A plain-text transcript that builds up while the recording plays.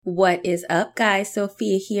What is up, guys?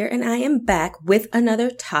 Sophia here, and I am back with another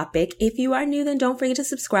topic. If you are new, then don't forget to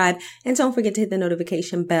subscribe and don't forget to hit the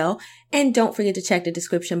notification bell and don't forget to check the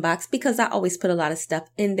description box because I always put a lot of stuff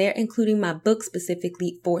in there, including my book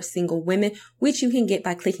specifically for single women, which you can get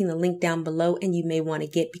by clicking the link down below and you may want to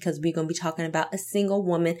get because we're going to be talking about a single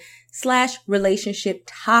woman / relationship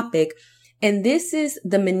topic. And this is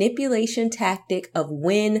the manipulation tactic of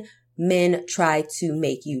when men try to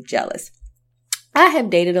make you jealous. I have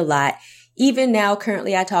dated a lot. Even now,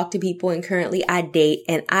 currently, I talk to people and currently I date,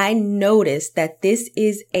 and I notice that this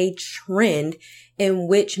is a trend in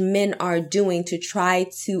which men are doing to try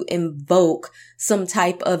to invoke some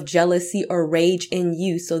type of jealousy or rage in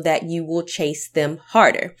you so that you will chase them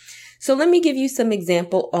harder. So let me give you some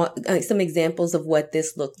examples of what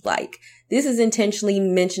this looks like. This is intentionally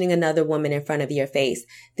mentioning another woman in front of your face.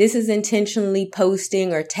 This is intentionally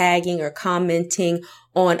posting or tagging or commenting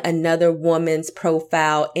on another woman's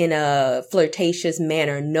profile in a flirtatious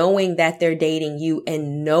manner, knowing that they're dating you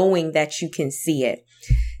and knowing that you can see it.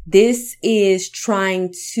 This is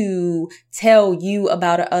trying to tell you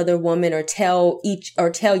about another woman or tell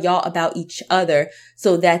y'all about each other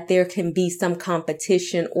so that there can be some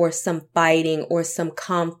competition or some fighting or some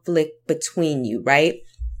conflict between you, right?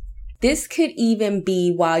 This could even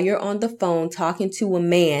be while you're on the phone talking to a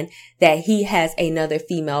man that he has another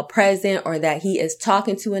female present or that he is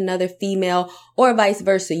talking to another female or vice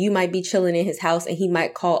versa. You might be chilling in his house and he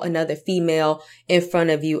might call another female in front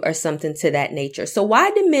of you or something to that nature. So why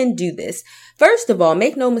do men do this? First of all,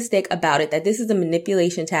 make no mistake about it that this is a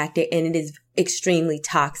manipulation tactic and it is extremely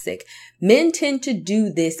toxic. Men tend to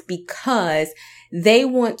do this because they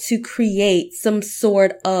want to create some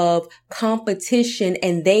sort of competition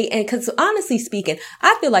and cause honestly speaking,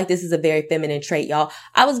 I feel like this is a very feminine trait, y'all.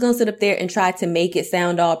 I was going to sit up there and try to make it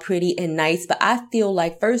sound all pretty and nice, but I feel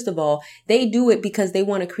like first of all, they do it because they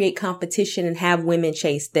want to create competition and have women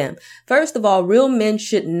chase them. First of all, real men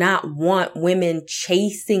should not want women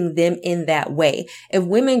chasing them in that way. If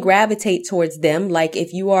women gravitate towards them, like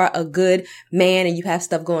if you are a good man and you have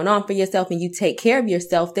stuff going on for yourself and you take care of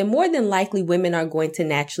yourself, then more than likely women are going to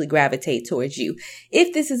naturally gravitate towards you.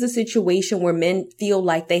 If this is a situation where men feel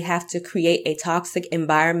like they have to create a toxic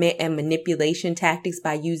environment and manipulation tactics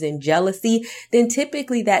by using jealousy, then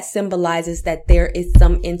typically that symbolizes that there is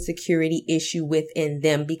some insecurity issue within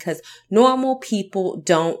them because normal people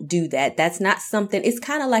don't do that. That's not something, it's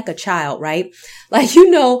kind of like a child, right? Like,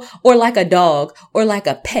 or like a dog or like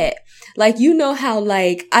a pet. Like, how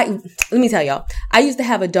let me tell y'all, I used to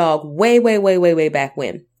have a dog way back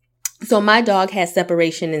when. So my dog has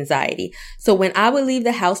separation anxiety. So when I would leave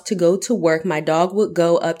the house to go to work, my dog would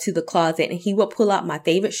go up to the closet and he would pull out my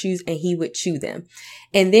favorite shoes and he would chew them.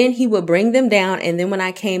 And then he would bring them down. And then when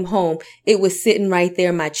I came home, it was sitting right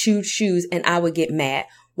there, my chewed shoes, and I would get mad.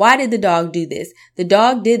 Why did the dog do this? The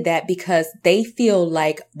dog did that because they feel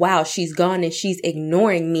like, wow, she's gone and she's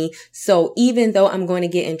ignoring me. So even though I'm going to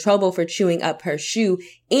get in trouble for chewing up her shoe,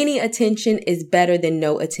 any attention is better than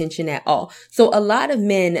no attention at all. So a lot of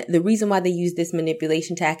men, the reason why they use this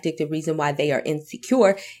manipulation tactic, the reason why they are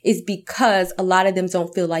insecure is because a lot of them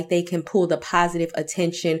don't feel like they can pull the positive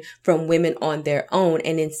attention from women on their own.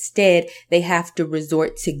 And instead, they have to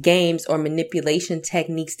resort to games or manipulation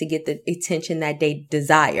techniques to get the attention that they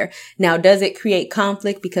desire. Now, does it create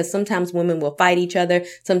conflict? Because sometimes women will fight each other.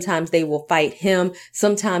 Sometimes they will fight him.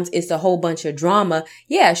 Sometimes it's a whole bunch of drama.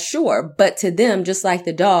 Yeah, sure. But to them, just like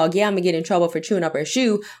the dog, yeah, I'm gonna get in trouble for chewing up her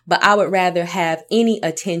shoe, but I would rather have any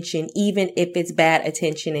attention, even if it's bad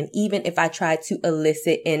attention, and even if I try to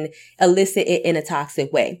elicit it in a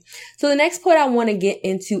toxic way. So the next point I want to get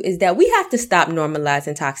into is that we have to stop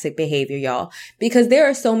normalizing toxic behavior, y'all, because there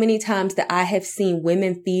are so many times that I have seen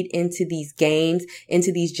women feed into these games,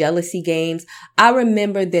 into these jealousy games. I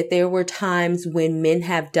remember that there were times when men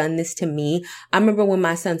have done this to me. I remember when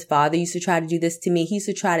my son's father used to try to do this to me. He used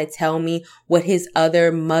to try to tell me what his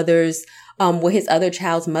other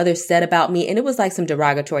child's mother said about me. And it was like some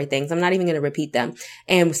derogatory things. I'm not even going to repeat them.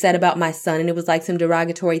 And said about my son. And it was like some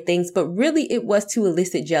derogatory things, but really it was to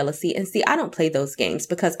elicit jealousy. And see, I don't play those games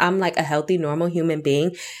because I'm like a healthy, normal human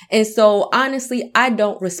being. And so honestly, I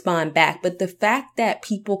don't respond back. But the fact that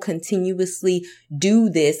people continuously do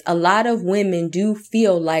this, a lot of women do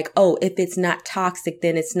feel like, oh, if it's not toxic,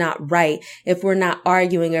 then it's not right. If we're not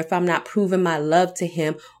arguing or if I'm not proving my love to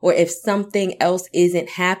him or if something else isn't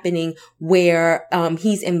happening where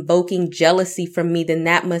he's invoking jealousy from me, then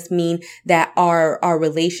that must mean that our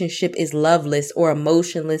relationship is loveless or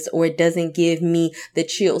emotionless, or it doesn't give me the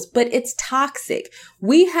chills. But it's toxic.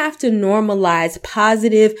 We have to normalize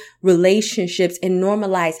positive relationships and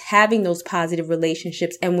normalize having those positive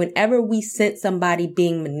relationships. And whenever we sense somebody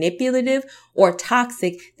being manipulative or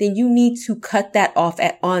toxic, then you need to cut that off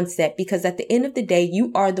at onset, because at the end of the day,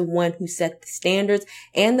 you are the one who set the standards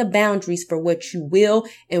and the boundaries for what you will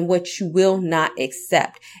and what you will not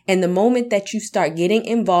accept. And the moment that you start getting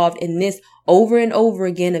involved in this over and over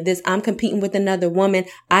again of this, I'm competing with another woman,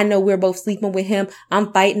 I know we're both sleeping with him,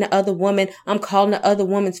 I'm fighting the other woman, I'm calling the other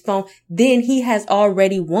woman's phone, then he has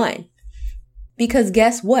already won. Because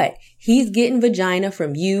guess what? He's getting vagina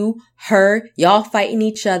from you, her, y'all fighting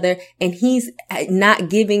each other, and he's not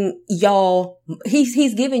giving y'all,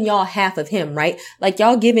 he's giving y'all half of him, right? Like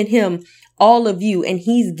y'all giving him all of you, and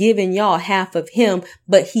he's giving y'all half of him,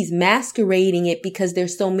 but he's masquerading it because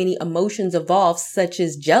there's so many emotions involved, such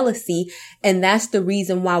as jealousy. And that's the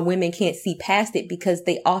reason why women can't see past it, because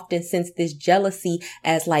they often sense this jealousy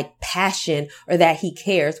as like passion or that he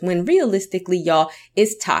cares, when realistically, y'all,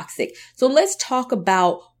 it's toxic. So let's talk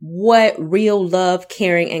about what real love,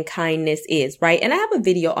 caring, and kindness is, right? And I have a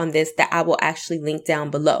video on this that I will actually link down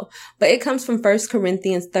below, but it comes from 1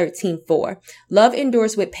 Corinthians 13:4. Love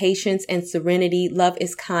endures with patience and serenity. Love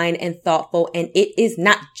is kind and thoughtful, and it is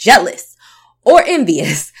not jealous or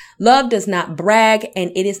envious. Love does not brag,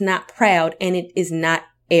 and it is not proud, and it is not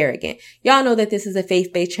arrogant. Y'all know that this is a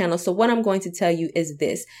faith-based channel. So what I'm going to tell you is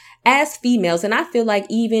this. As females, and I feel like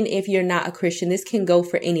even if you're not a Christian, this can go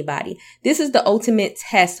for anybody. This is the ultimate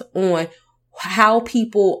test on how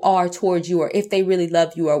people are towards you, or if they really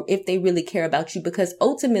love you, or if they really care about you. Because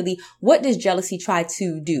ultimately, what does jealousy try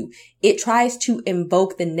to do? It tries to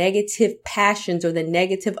invoke the negative passions or the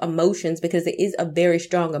negative emotions, because it is a very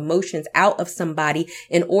strong emotions, out of somebody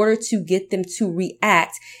in order to get them to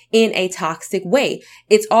react in a toxic way.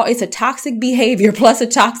 It's a toxic behavior, plus a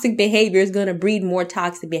toxic behavior is going to breed more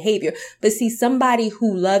toxic behavior. But see, somebody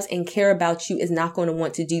who loves and care about you is not going to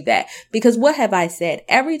want to do that, because what have I said?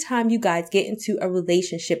 Every time you guys get into a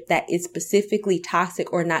relationship that is specifically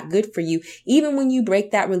toxic or not good for you, even when you break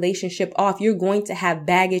that relationship off, you're going to have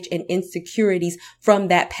baggage and insecurities from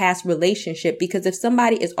that past relationship. Because if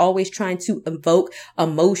somebody is always trying to invoke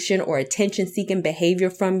emotion or attention seeking behavior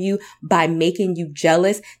from you by making you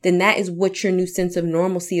jealous, then that is what your new sense of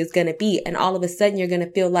normalcy is going to be. And all of a sudden you're going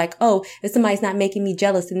to feel like, oh, if somebody's not making me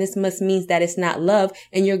jealous, then this must mean that it's not love.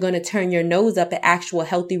 And you're going to turn your nose up at actual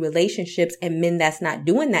healthy relationships and men that's not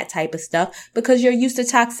doing that type of stuff, because you're used to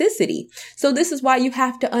toxicity. So this is why you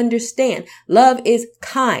have to understand love is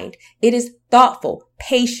kind. It is thoughtful,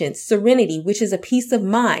 patient, serenity, which is a peace of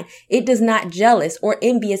mind. It does not jealous or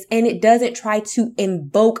envious, and it doesn't try to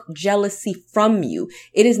invoke jealousy from you.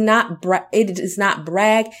 It is not brag, it is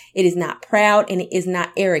not proud, and it is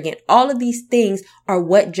not arrogant. All of these things are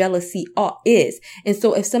what jealousy is. And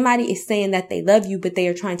so if somebody is saying that they love you, but they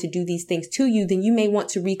are trying to do these things to you, then you may want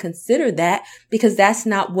to reconsider that, because that's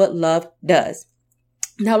not what love does.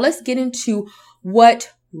 Now let's get into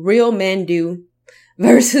what real men do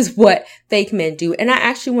versus what fake men do. And I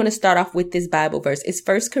actually want to start off with this Bible verse. It's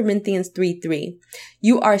 1 Corinthians 3:3.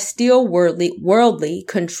 You are still worldly,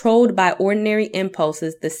 controlled by ordinary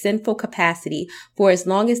impulses, the sinful capacity. For as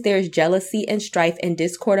long as there is jealousy and strife and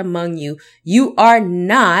discord among you, you are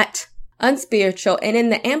not unspiritual. And in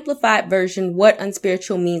the Amplified version, what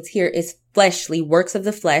unspiritual means here is fleshly, works of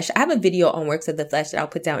the flesh. I have a video on works of the flesh that I'll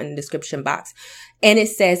put down in the description box. And it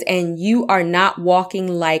says, and you are not walking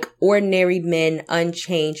like ordinary men,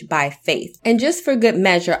 unchanged by faith. And just for good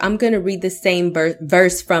measure, I'm going to read the same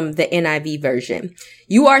verse from the NIV version.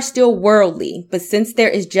 You are still worldly, but since there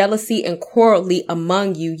is jealousy and quarreling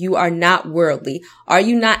among you, you are not worldly. Are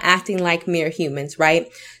you not acting like mere humans, right?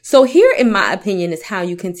 So here, in my opinion, is how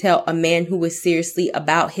you can tell a man who is seriously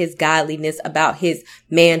about his godliness, about his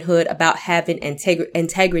manhood, about having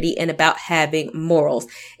integrity, and about having morals,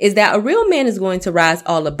 is that a real man is going to rise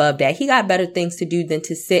all above that. He got better things to do than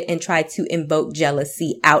to sit and try to invoke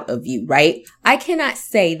jealousy out of you, right? I cannot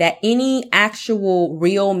say that any actual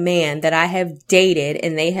real man that I have dated,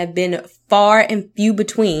 and they have been far and few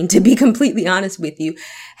between, to be completely honest with you,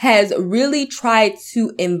 has really tried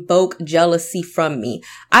to invoke jealousy from me.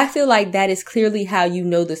 I feel like that is clearly how you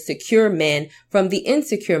know the secure man from the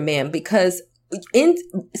insecure man, because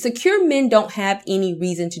secure men don't have any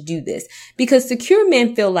reason to do this, because secure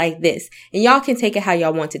men feel like this, and y'all can take it how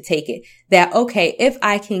y'all want to take it, that, okay, if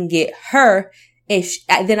I can get her,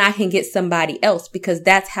 then I can get somebody else, because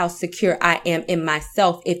that's how secure I am in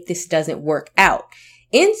myself if this doesn't work out.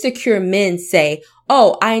 Insecure men say,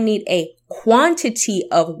 oh, I need a quantity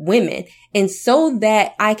of women. And so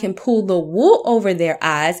that I can pull the wool over their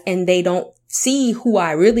eyes and they don't see who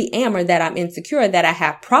I really am, or that I'm insecure, that I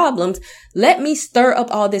have problems, let me stir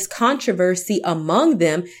up all this controversy among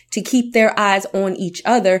them to keep their eyes on each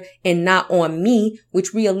other and not on me,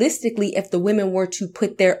 which realistically, if the women were to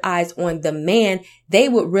put their eyes on the man, they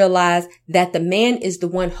would realize that the man is the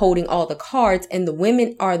one holding all the cards and the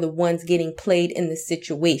women are the ones getting played in the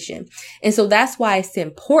situation. And so that's why it's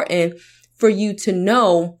important for you to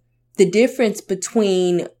know the difference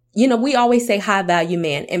between, we always say high value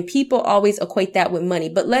man, and people always equate that with money,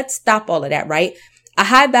 but let's stop all of that, right? A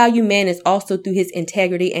high value man is also through his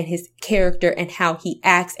integrity and his character and how he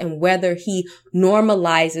acts and whether he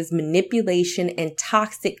normalizes manipulation and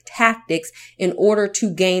toxic tactics in order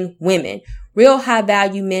to gain women. Real high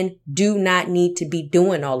value men do not need to be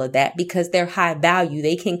doing all of that because they're high value.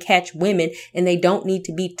 They can catch women and they don't need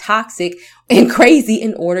to be toxic and crazy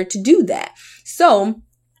in order to do that. So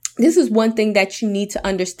this is one thing that you need to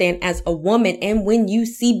understand as a woman. And when you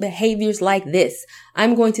see behaviors like this,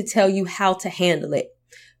 I'm going to tell you how to handle it.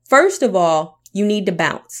 First of all, you need to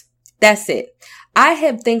bounce. That's it. I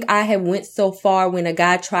have went so far when a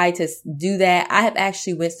guy tried to do that. I have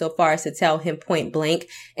actually went so far as to tell him point blank,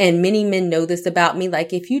 and many men know this about me.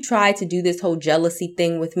 Like, if you try to do this whole jealousy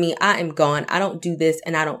thing with me, I am gone. I don't do this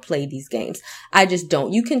and I don't play these games. I just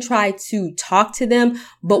don't. You can try to talk to them,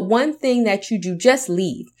 but one thing that you do, just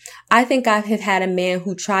leave. I think I have had a man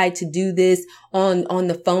who tried to do this on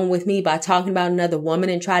the phone with me by talking about another woman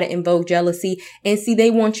and try to invoke jealousy. And see,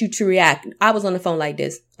 they want you to react. I was on the phone like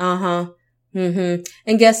this.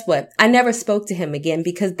 And guess what? I never spoke to him again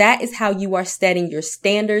because that is how you are setting your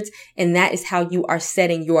standards and that is how you are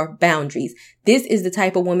setting your boundaries. This is the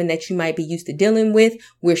type of woman that you might be used to dealing with,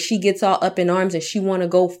 where she gets all up in arms and she want to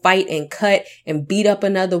go fight and cut and beat up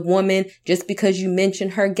another woman just because you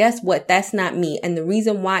mentioned her. Guess what? That's not me. And the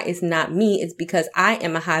reason why it's not me is because I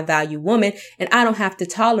am a high value woman and I don't have to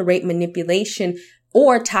tolerate manipulation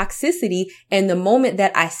or toxicity. And the moment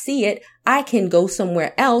that I see it, I can go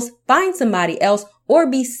somewhere else, find somebody else, or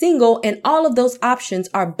be single. And all of those options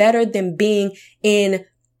are better than being in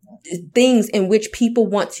things in which people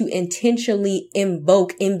want to intentionally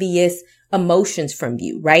invoke envious emotions from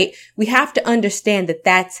you, right? We have to understand that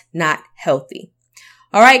that's not healthy.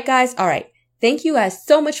 All right, guys. All right. Thank you guys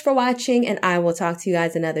so much for watching, and I will talk to you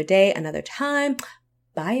guys another day, another time.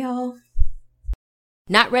 Bye, y'all.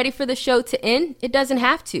 Not ready for the show to end? It doesn't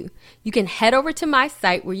have to. You can head over to my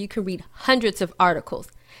site where you can read hundreds of articles.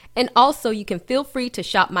 And also you can feel free to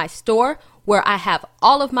shop my store where I have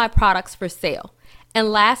all of my products for sale.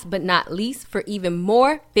 And last but not least, for even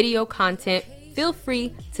more video content, feel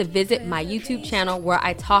free to visit my YouTube channel where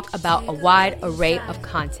I talk about a wide array of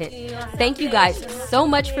content. Thank you guys so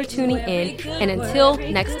much for tuning in. And until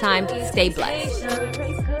next time, stay blessed.